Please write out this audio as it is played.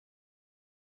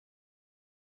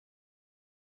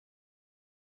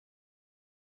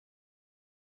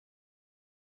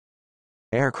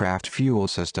Aircraft fuel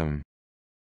system.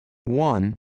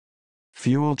 1.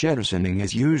 Fuel jettisoning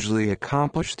is usually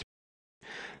accomplished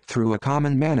through a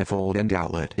common manifold and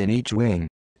outlet in each wing.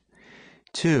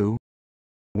 2.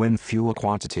 When fuel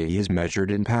quantity is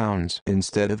measured in pounds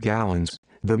instead of gallons,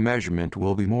 the measurement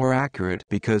will be more accurate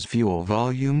because fuel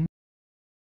volume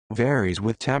varies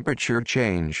with temperature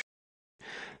change.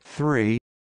 3.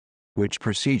 Which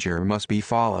procedure must be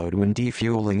followed when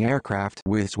defueling aircraft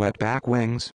with swept-back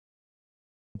wings?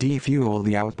 Defuel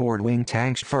the outboard wing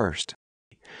tanks first.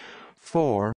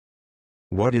 4.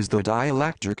 What is the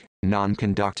dielectric,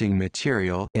 non-conducting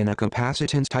material in a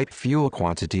capacitance-type fuel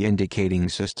quantity indicating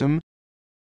system?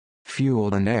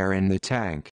 Fuel and air in the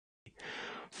tank.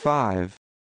 5.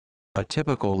 A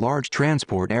typical large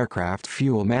transport aircraft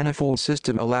fuel manifold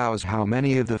system allows how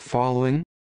many of the following?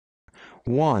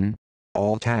 1.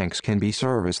 All tanks can be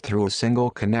serviced through a single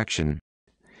connection.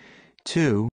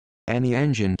 2. Any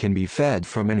engine can be fed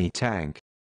from any tank.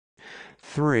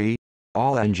 3.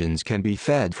 All engines can be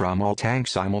fed from all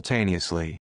tanks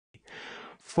simultaneously.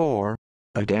 4.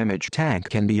 A damaged tank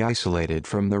can be isolated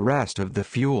from the rest of the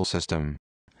fuel system.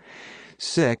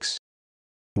 6.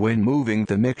 When moving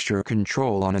the mixture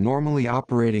control on a normally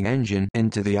operating engine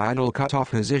into the idle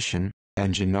cutoff position,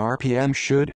 engine RPM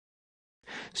should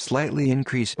slightly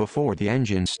increase before the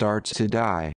engine starts to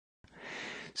die.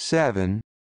 7.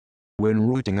 When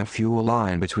routing a fuel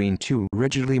line between two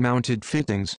rigidly mounted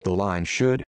fittings, the line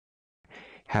should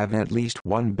have at least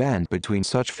one bend between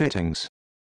such fittings.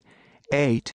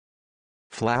 8.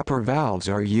 Flapper valves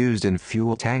are used in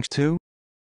fuel tanks to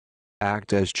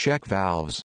act as check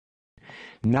valves.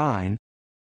 9.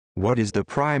 What is the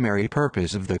primary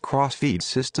purpose of the cross-feed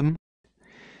system?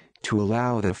 To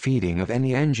allow the feeding of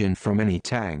any engine from any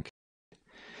tank.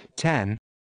 10.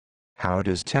 How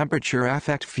does temperature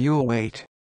affect fuel weight?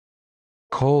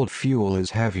 Cold fuel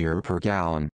is heavier per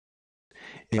gallon.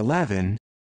 11.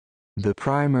 The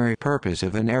primary purpose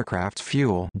of an aircraft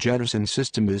fuel jettison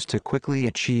system is to quickly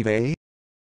achieve a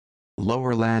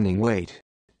lower landing weight.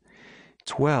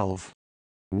 12.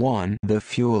 1. The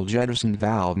fuel jettison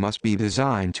valve must be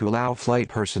designed to allow flight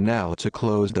personnel to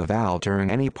close the valve during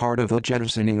any part of the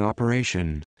jettisoning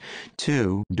operation.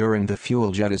 2. During the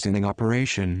fuel jettisoning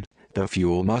operation, the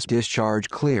fuel must discharge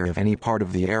clear of any part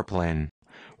of the airplane.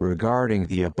 Regarding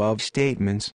the above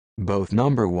statements, both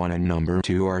number 1 and number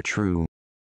 2 are true.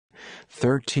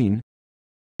 13.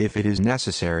 If it is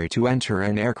necessary to enter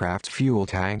an aircraft fuel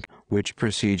tank, which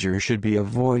procedure should be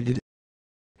avoided?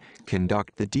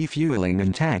 Conduct the defueling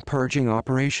and tank purging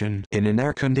operation in an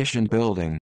air-conditioned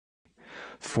building.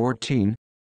 14.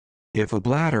 If a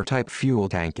bladder-type fuel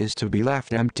tank is to be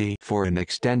left empty for an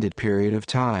extended period of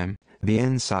time, the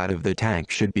inside of the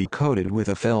tank should be coated with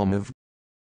a film of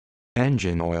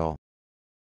engine oil.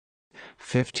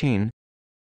 15.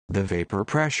 The vapor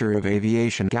pressure of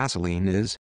aviation gasoline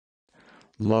is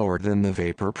lower than the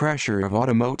vapor pressure of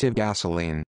automotive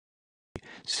gasoline.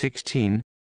 16.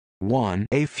 1.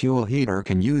 A fuel heater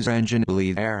can use engine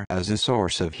bleed air as a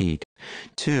source of heat.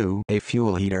 2. A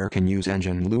fuel heater can use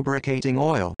engine lubricating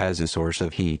oil as a source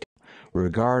of heat.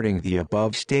 Regarding the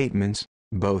above statements,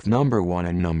 both number 1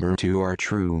 and number 2 are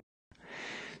true.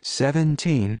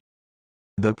 17.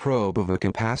 The probe of a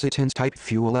capacitance-type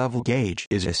fuel level gauge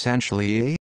is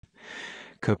essentially a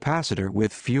capacitor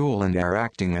with fuel and air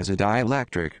acting as a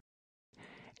dielectric.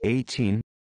 18.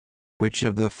 Which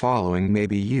of the following may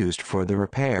be used for the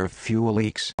repair of fuel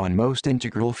leaks on most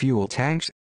integral fuel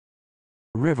tanks?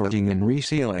 Riveting and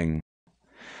resealing.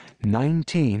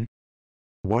 19.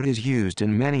 What is used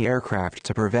in many aircraft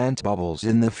to prevent bubbles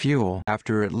in the fuel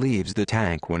after it leaves the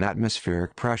tank when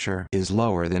atmospheric pressure is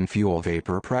lower than fuel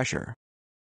vapor pressure?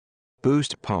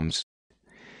 Boost pumps.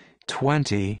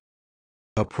 20.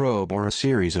 A probe or a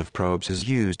series of probes is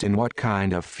used in what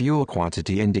kind of fuel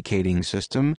quantity indicating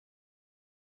system?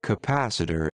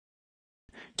 Capacitor.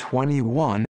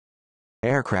 21.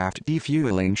 Aircraft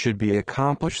defueling should be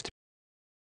accomplished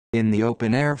in the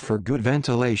open air for good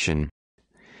ventilation.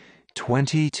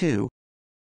 22.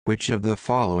 Which of the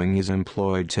following is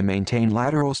employed to maintain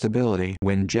lateral stability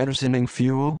when jettisoning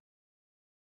fuel?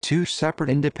 Two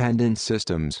separate independent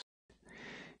systems.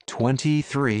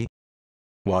 23.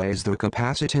 Why is the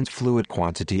capacitance fluid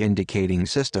quantity indicating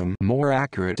system more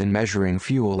accurate in measuring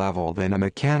fuel level than a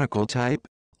mechanical type?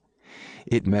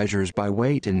 It measures by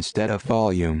weight instead of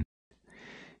volume.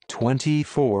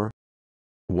 24.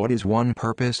 What is one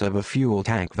purpose of a fuel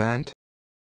tank vent?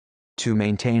 To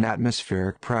maintain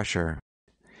atmospheric pressure.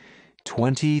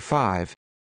 25.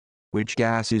 Which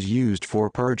gas is used for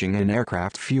purging an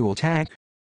aircraft fuel tank?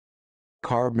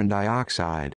 Carbon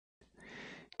dioxide.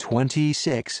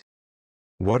 26.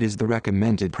 What is the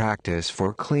recommended practice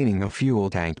for cleaning a fuel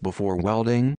tank before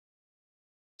welding?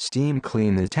 Steam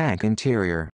clean the tank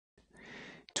interior.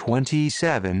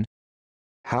 27.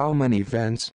 How many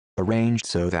vents, arranged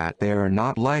so that they are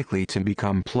not likely to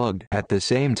become plugged at the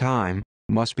same time,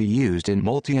 must be used in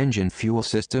multi-engine fuel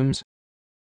systems?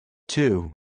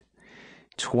 2.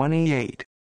 28.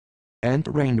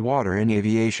 Entering water in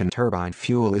aviation turbine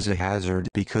fuel is a hazard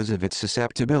because of its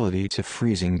susceptibility to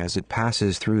freezing as it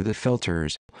passes through the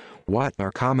filters. What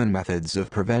are common methods of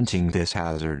preventing this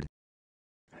hazard?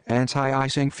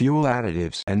 Anti-icing fuel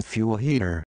additives and fuel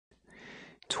heater.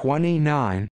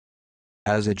 29.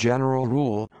 As a general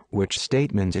rule, which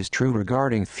statement is true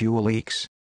regarding fuel leaks?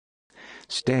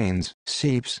 Stains,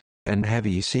 seeps, and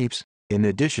heavy seeps, in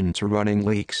addition to running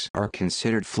leaks, are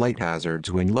considered flight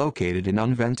hazards when located in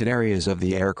unvented areas of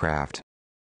the aircraft.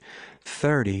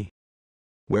 30.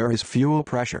 Where is fuel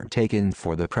pressure taken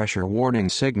for the pressure warning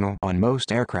signal on most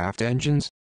aircraft engines?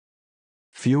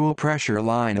 Fuel pressure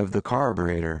line of the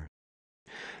carburetor.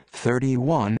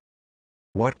 31.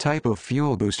 What type of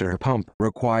fuel booster pump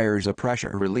requires a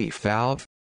pressure relief valve?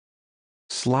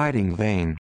 Sliding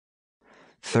vane.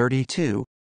 32.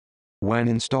 When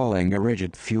installing a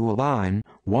rigid fuel line,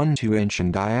 1 to 2 inch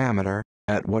in diameter,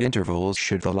 at what intervals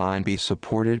should the line be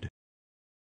supported?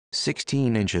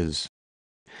 16 inches.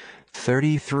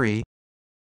 33.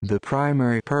 The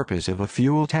primary purpose of a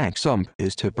fuel tank sump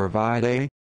is to provide a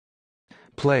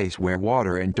place where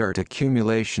water and dirt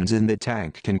accumulations in the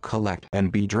tank can collect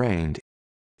and be drained.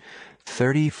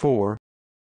 34.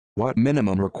 What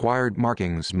minimum required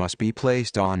markings must be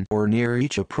placed on or near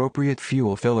each appropriate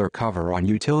fuel filler cover on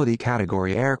utility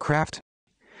category aircraft?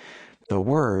 The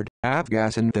word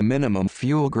avgas and the minimum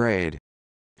fuel grade.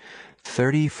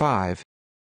 35.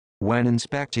 When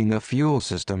inspecting a fuel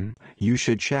system, you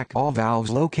should check all valves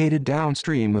located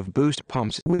downstream of boost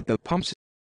pumps with the pumps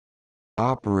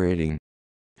operating.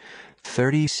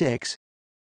 36.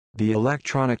 The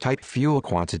electronic type fuel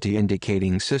quantity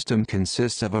indicating system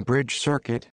consists of a bridge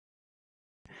circuit,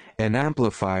 an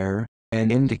amplifier,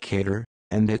 an indicator,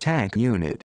 and a tank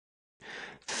unit.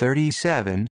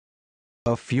 37.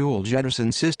 A fuel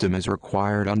jettison system is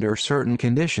required under certain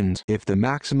conditions if the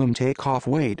maximum takeoff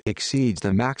weight exceeds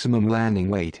the maximum landing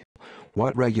weight.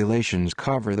 What regulations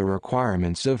cover the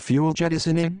requirements of fuel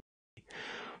jettisoning?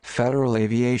 Federal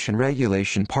Aviation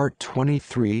Regulation Part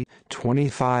 23,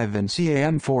 25 and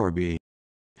CAM-4B.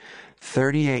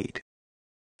 38.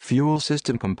 Fuel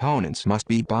system components must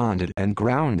be bonded and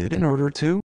grounded in order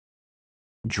to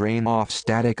drain off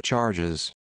static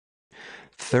charges.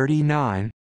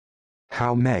 39.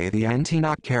 How may the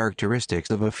anti-knock characteristics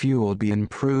of a fuel be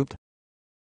improved?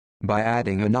 By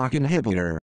adding a knock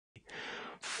inhibitor.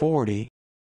 40.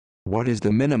 What is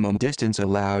the minimum distance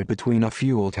allowed between a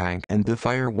fuel tank and the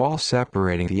firewall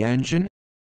separating the engine?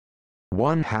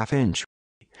 1/2 inch.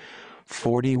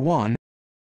 41.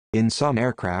 In some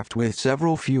aircraft with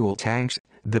several fuel tanks,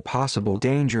 the possible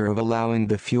danger of allowing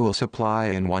the fuel supply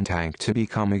in one tank to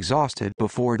become exhausted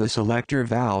before the selector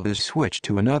valve is switched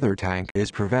to another tank is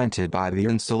prevented by the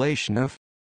installation of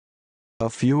a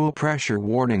fuel pressure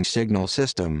warning signal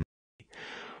system.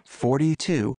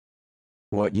 42.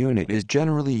 What unit is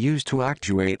generally used to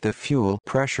actuate the fuel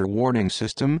pressure warning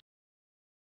system?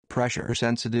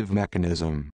 Pressure-sensitive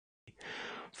mechanism.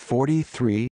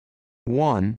 43.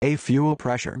 1. A fuel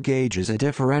pressure gauge is a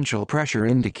differential pressure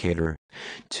indicator.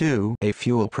 2. A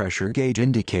fuel pressure gauge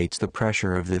indicates the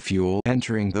pressure of the fuel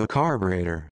entering the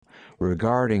carburetor.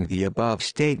 Regarding the above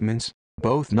statements,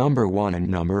 both number 1 and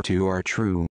number 2 are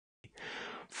true.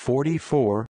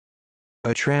 44.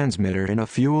 A transmitter in a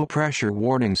fuel pressure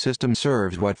warning system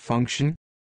serves what function?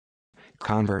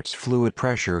 Converts fluid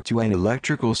pressure to an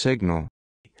electrical signal.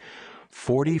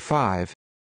 45.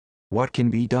 What can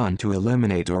be done to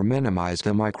eliminate or minimize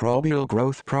the microbial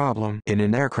growth problem in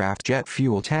an aircraft jet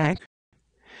fuel tank?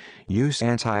 Use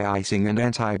anti-icing and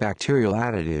antibacterial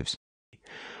additives.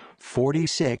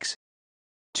 46.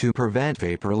 To prevent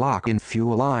vapor lock in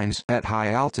fuel lines at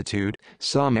high altitude,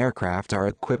 some aircraft are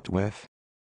equipped with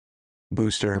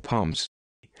booster pumps.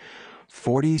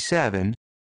 47.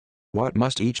 What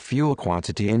must each fuel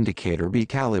quantity indicator be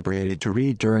calibrated to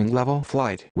read during level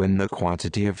flight when the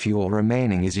quantity of fuel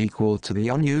remaining is equal to the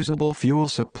unusable fuel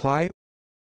supply?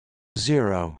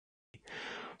 0.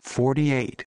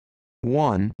 48.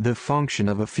 1. The function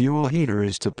of a fuel heater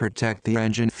is to protect the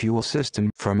engine fuel system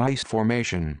from ice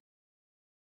formation.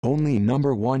 Only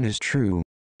number 1 is true.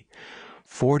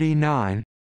 49.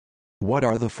 What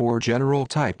are the 4 general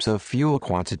types of fuel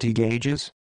quantity gauges?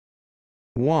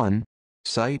 1.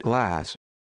 Sight glass.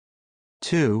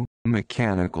 2.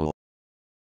 Mechanical.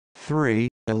 3.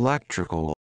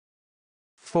 Electrical.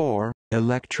 4.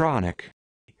 Electronic.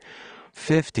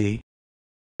 50.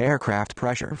 Aircraft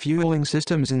pressure fueling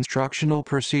systems instructional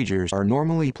procedures are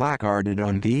normally placarded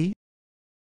on the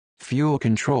fuel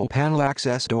control panel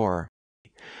access door.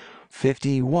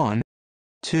 51.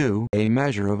 2. A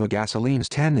measure of a gasoline's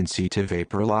tendency to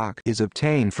vapor lock is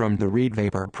obtained from the Reid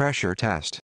vapor pressure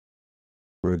test.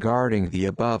 Regarding the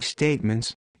above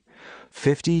statements,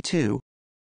 52.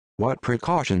 What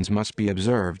precautions must be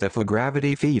observed if a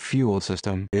gravity-feed fuel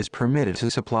system is permitted to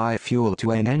supply fuel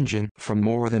to an engine from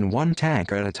more than one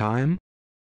tank at a time?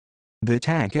 The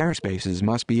tank airspaces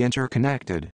must be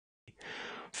interconnected.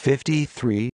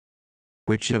 53.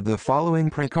 Which of the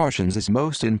following precautions is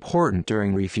most important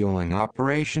during refueling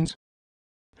operations?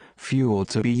 Fuel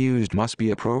to be used must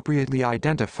be appropriately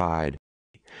identified.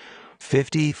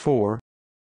 54.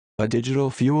 A digital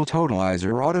fuel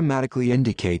totalizer automatically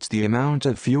indicates the amount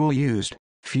of fuel used,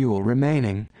 fuel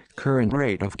remaining, current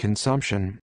rate of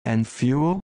consumption, and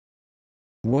fuel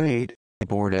weight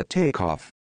aboard at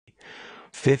takeoff.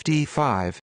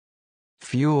 55.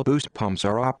 Fuel boost pumps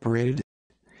are operated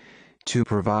to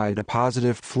provide a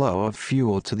positive flow of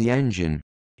fuel to the engine.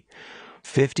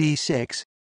 56.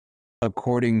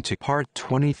 According to Part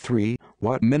 23,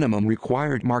 what minimum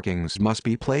required markings must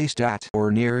be placed at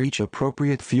or near each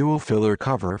appropriate fuel filler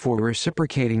cover for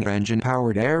reciprocating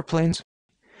engine-powered airplanes?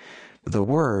 The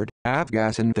word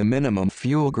avgas and the minimum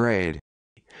fuel grade.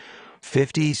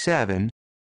 57.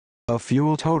 A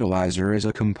fuel totalizer is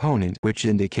a component which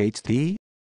indicates the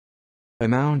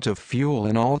amount of fuel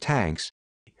in all tanks.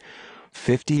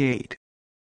 58.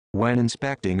 When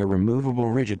inspecting a removable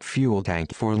rigid fuel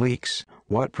tank for leaks,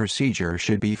 what procedure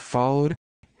should be followed?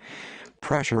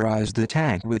 Pressurize the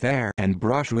tank with air and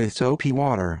brush with soapy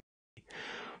water.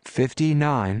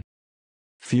 59.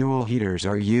 Fuel heaters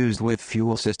are used with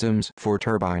fuel systems for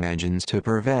turbine engines to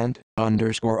prevent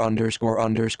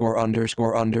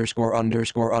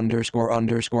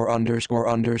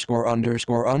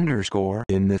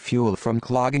in the fuel from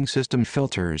clogging system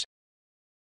filters.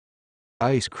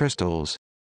 Ice crystals.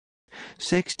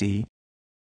 60.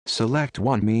 Select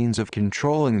one means of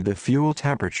controlling the fuel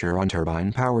temperature on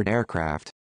turbine-powered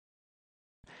aircraft.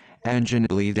 Engine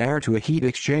bleed air to a heat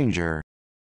exchanger.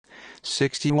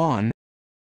 61.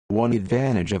 One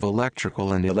advantage of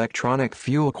electrical and electronic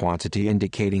fuel quantity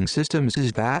indicating systems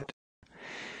is that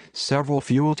several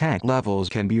fuel tank levels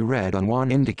can be read on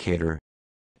one indicator.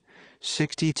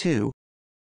 62.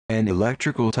 An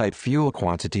electrical type fuel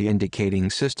quantity indicating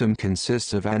system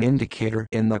consists of an indicator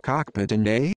in the cockpit and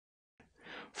a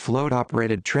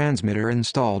float-operated transmitter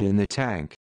installed in the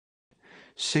tank.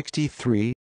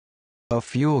 63. A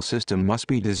fuel system must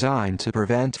be designed to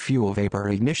prevent fuel vapor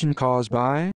ignition caused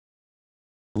by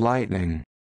lightning.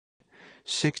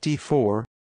 64.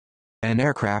 An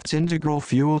aircraft's integral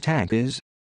fuel tank is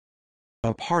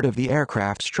a part of the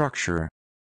aircraft structure.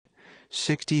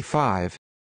 65.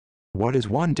 What is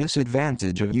one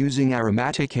disadvantage of using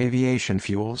aromatic aviation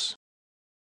fuels?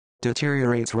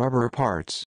 Deteriorates rubber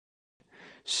parts.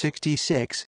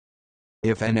 66.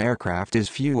 If an aircraft is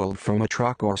fueled from a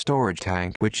truck or storage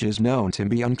tank which is known to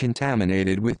be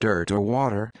uncontaminated with dirt or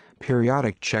water,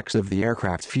 periodic checks of the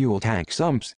aircraft's fuel tank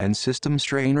sumps and system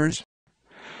strainers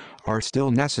are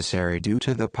still necessary due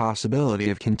to the possibility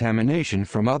of contamination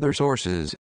from other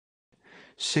sources.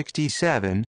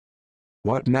 67.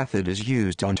 What method is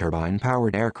used on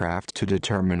turbine-powered aircraft to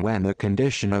determine when the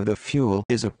condition of the fuel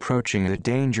is approaching the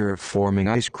danger of forming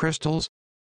ice crystals?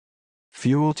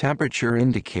 Fuel temperature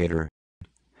indicator.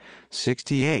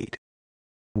 68.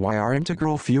 Why are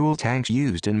integral fuel tanks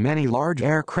used in many large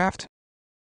aircraft?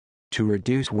 To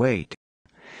reduce weight.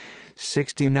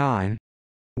 69.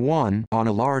 1. On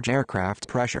a large aircraft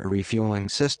pressure refueling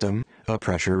system, a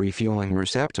pressure refueling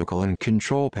receptacle and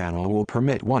control panel will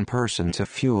permit one person to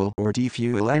fuel or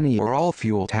defuel any or all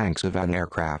fuel tanks of an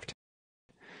aircraft.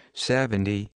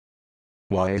 70.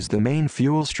 Why is the main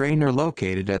fuel strainer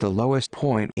located at the lowest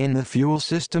point in the fuel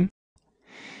system?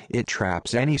 It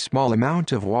traps any small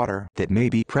amount of water that may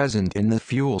be present in the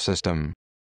fuel system.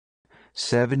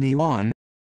 71.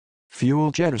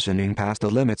 Fuel jettisoning past the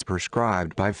limits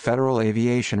prescribed by federal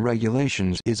aviation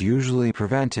regulations is usually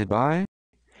prevented by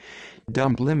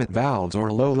dump limit valves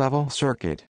or low-level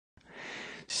circuit.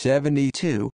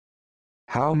 72.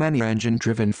 How many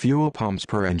engine-driven fuel pumps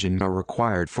per engine are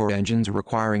required for engines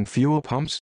requiring fuel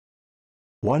pumps?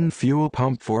 1 fuel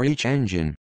pump for each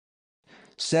engine.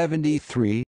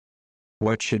 73.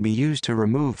 What should be used to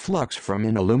remove flux from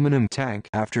an aluminum tank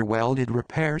after welded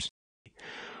repairs?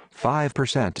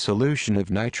 5% solution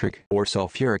of nitric or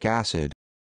sulfuric acid.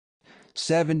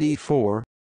 74.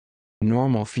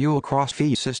 Normal fuel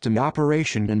cross-feed system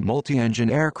operation in multi-engine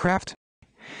aircraft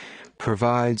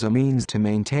provides a means to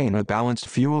maintain a balanced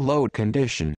fuel load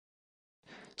condition.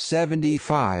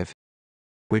 75.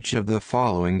 Which of the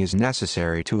following is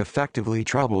necessary to effectively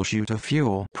troubleshoot a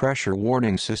fuel pressure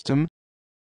warning system?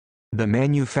 The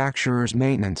manufacturer's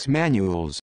maintenance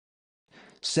manuals.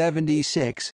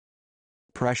 76.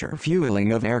 Pressure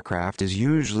fueling of aircraft is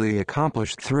usually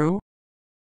accomplished through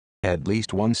at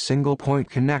least one single-point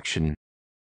connection.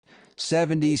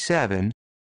 77.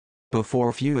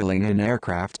 Before fueling an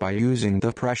aircraft by using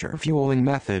the pressure fueling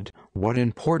method, what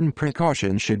important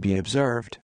precautions should be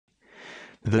observed?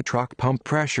 The truck pump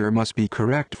pressure must be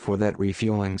correct for that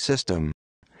refueling system.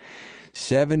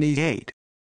 78.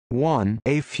 1.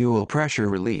 A fuel pressure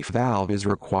relief valve is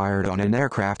required on an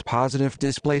aircraft positive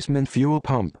displacement fuel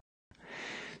pump.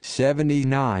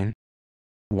 79.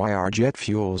 Why are jet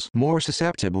fuels more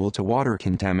susceptible to water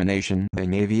contamination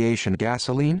than aviation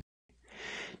gasoline?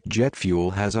 Jet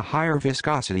fuel has a higher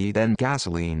viscosity than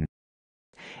gasoline.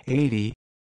 80.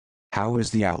 How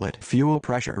is the outlet fuel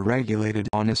pressure regulated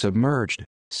on a submerged,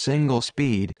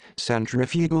 single-speed,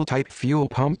 centrifugal-type fuel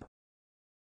pump?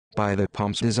 By the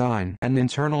pump's design and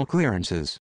internal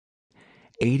clearances.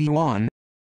 81.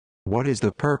 What is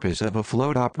the purpose of a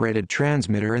float-operated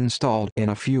transmitter installed in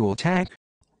a fuel tank?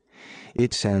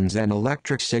 It sends an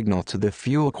electric signal to the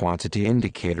fuel quantity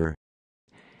indicator.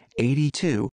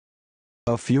 82.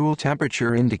 A fuel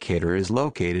temperature indicator is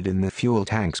located in the fuel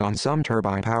tanks on some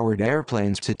turbine-powered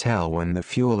airplanes to tell when the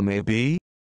fuel may be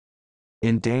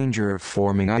in danger of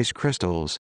forming ice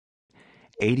crystals.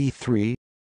 83.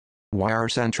 Why are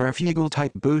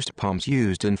centrifugal-type boost pumps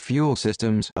used in fuel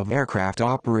systems of aircraft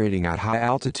operating at high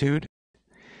altitude?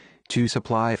 To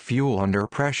supply fuel under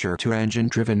pressure to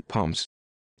engine-driven pumps.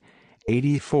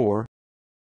 84.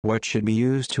 What should be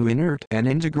used to inert an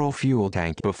integral fuel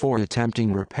tank before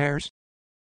attempting repairs?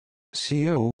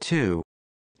 CO2.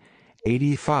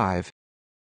 85.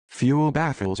 Fuel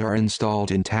baffles are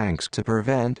installed in tanks to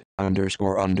prevent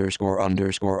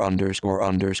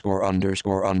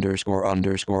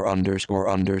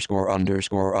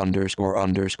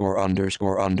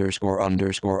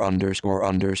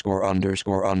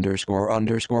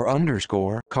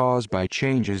caused by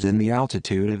changes in the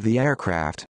altitude of the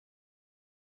aircraft.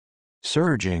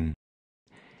 Surging.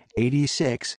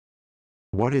 86.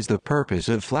 What is the purpose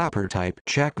of flapper-type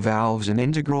check valves in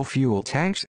integral fuel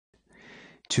tanks?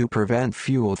 To prevent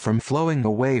fuel from flowing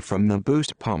away from the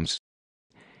boost pumps.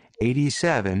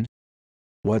 87.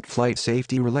 What flight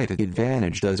safety-related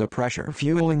advantage does a pressure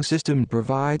fueling system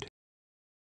provide?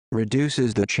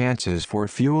 Reduces the chances for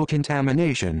fuel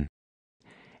contamination.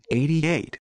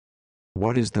 88.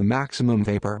 What is the maximum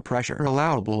vapor pressure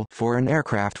allowable for an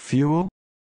aircraft fuel?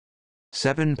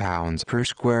 7 pounds per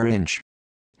square inch.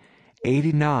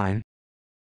 89.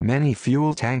 Many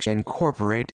fuel tanks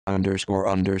incorporate valves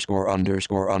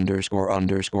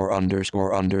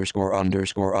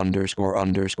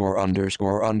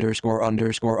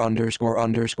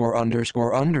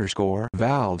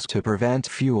to prevent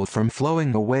fuel from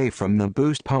flowing away from the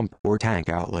boost pump or tank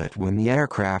outlet when the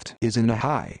aircraft is in a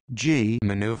high G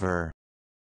maneuver.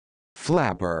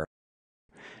 Flapper.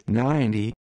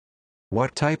 90.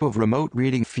 What type of remote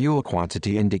reading fuel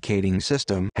quantity indicating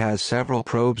system has several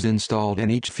probes installed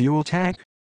in each fuel tank?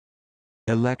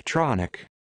 Electronic.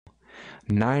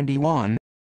 91.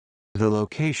 The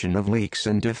location of leaks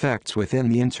and defects within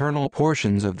the internal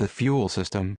portions of the fuel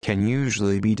system can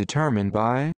usually be determined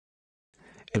by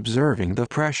observing the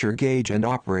pressure gauge and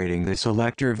operating the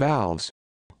selector valves.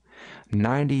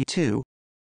 92.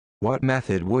 What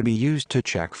method would be used to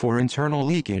check for internal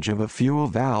leakage of a fuel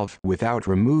valve without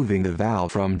removing the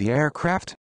valve from the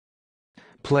aircraft?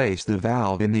 Place the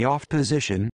valve in the off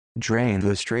position, drain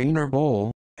the strainer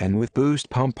bowl, and with boost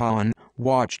pump on,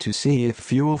 watch to see if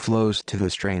fuel flows to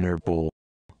the strainer bowl.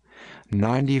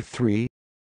 93.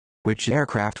 Which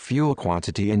aircraft fuel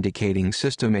quantity indicating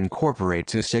system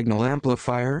incorporates a signal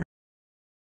amplifier?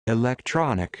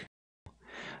 Electronic.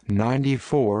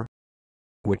 94.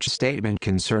 Which statement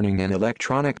concerning an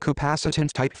electronic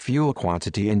capacitance-type fuel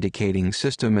quantity indicating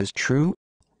system is true?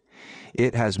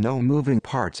 It has no moving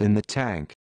parts in the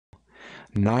tank.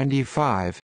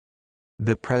 95.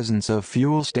 The presence of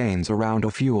fuel stains around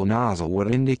a fuel nozzle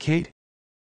would indicate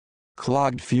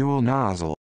clogged fuel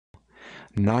nozzle.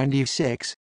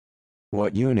 96.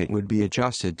 What unit would be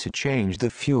adjusted to change the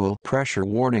fuel pressure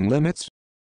warning limits?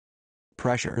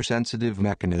 Pressure-sensitive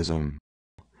mechanism.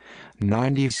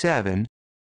 97.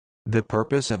 The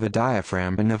purpose of a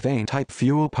diaphragm in a vane-type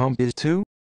fuel pump is to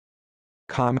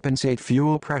compensate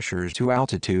fuel pressures to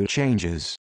altitude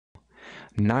changes.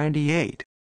 98.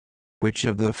 Which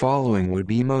of the following would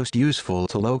be most useful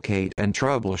to locate and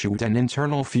troubleshoot an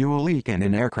internal fuel leak in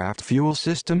an aircraft fuel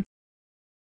system?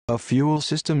 A fuel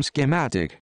system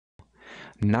schematic.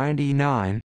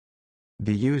 99.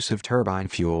 The use of turbine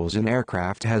fuels in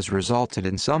aircraft has resulted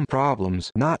in some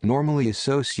problems not normally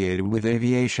associated with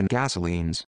aviation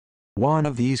gasolines. One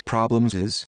of these problems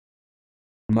is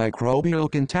microbial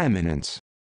contaminants.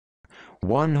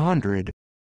 100.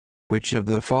 Which of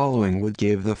the following would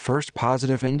give the first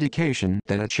positive indication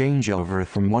that a changeover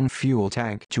from one fuel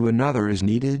tank to another is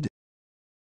needed?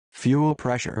 Fuel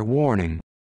pressure warning.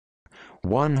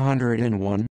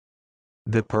 101.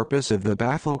 The purpose of the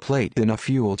baffle plate in a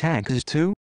fuel tank is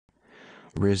to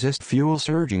resist fuel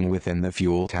surging within the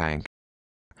fuel tank.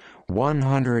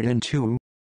 102.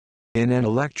 In an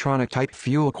electronic-type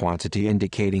fuel quantity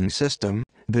indicating system,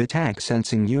 the tank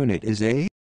sensing unit is a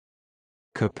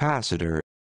capacitor.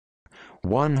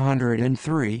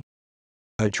 103.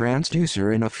 A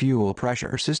transducer in a fuel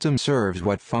pressure system serves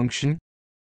what function?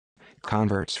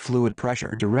 Converts fluid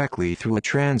pressure directly through a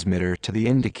transmitter to the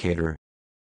indicator.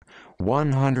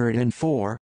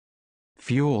 104.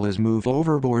 Fuel is moved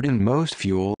overboard in most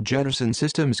fuel jettison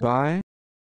systems by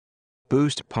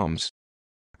boost pumps.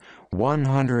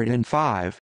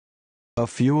 105. A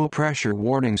fuel pressure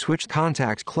warning switch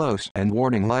contacts close and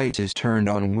warning light is turned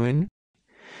on when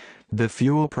the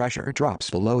fuel pressure drops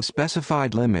below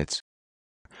specified limits.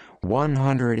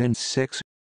 106.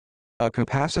 A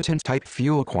capacitance-type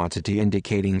fuel quantity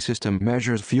indicating system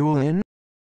measures fuel in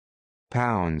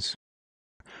pounds.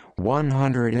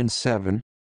 107.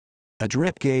 A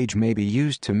drip gauge may be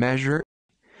used to measure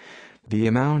the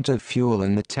amount of fuel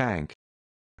in the tank.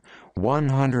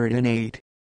 108.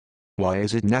 Why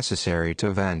is it necessary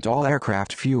to vent all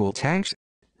aircraft fuel tanks?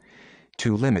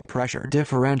 To limit pressure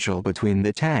differential between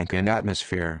the tank and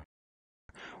atmosphere.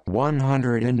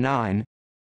 109.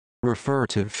 Refer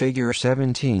to Figure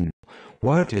 17.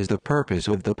 What is the purpose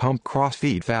of the pump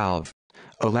crossfeed valve?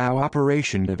 Allow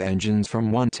operation of engines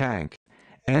from one tank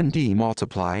and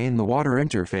demultiply in the water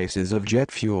interfaces of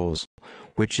jet fuels.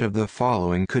 Which of the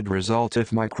following could result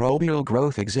if microbial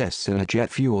growth exists in a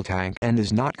jet fuel tank and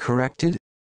is not corrected?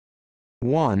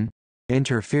 1.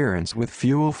 Interference with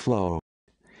fuel flow.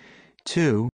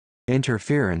 2.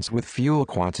 Interference with fuel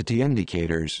quantity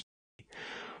indicators.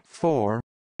 4.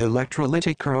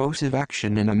 Electrolytic corrosive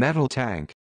action in a metal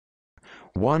tank.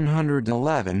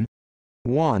 111.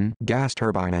 1. Gas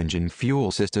turbine engine fuel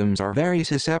systems are very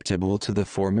susceptible to the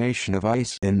formation of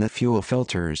ice in the fuel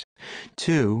filters.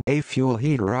 2. A fuel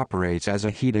heater operates as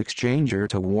a heat exchanger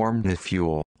to warm the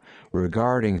fuel.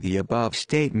 Regarding the above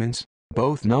statements,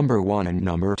 both number 1 and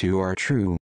number 2 are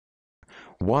true.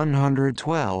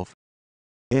 112.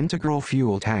 Integral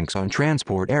fuel tanks on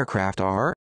transport aircraft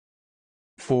are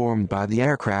formed by the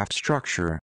aircraft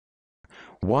structure.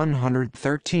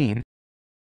 113.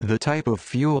 The type of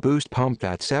fuel boost pump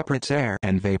that separates air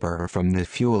and vapor from the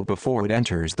fuel before it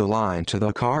enters the line to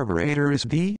the carburetor is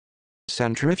the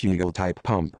centrifugal type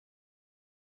pump.